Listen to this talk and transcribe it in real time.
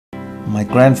my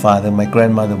grandfather, my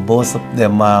grandmother, both of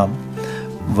them are,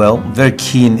 well, very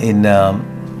keen in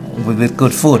with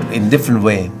good food in different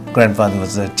way. Grandfather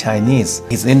was Chinese.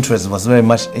 His interest was very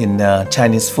much in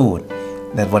Chinese food.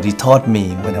 That's what he taught me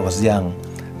when I was young,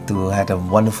 to have a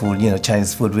wonderful,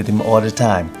 Chinese food with him all the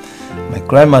time. My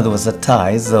grandmother was a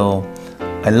Thai, so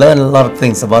I learned a lot of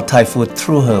things about Thai food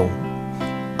through her,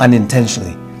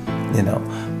 unintentionally,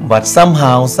 But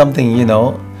somehow something,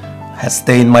 has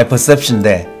stayed in my perception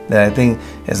there that I think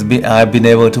I've been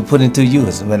able to put into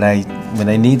use when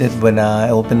I need it when I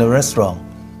open a restaurant.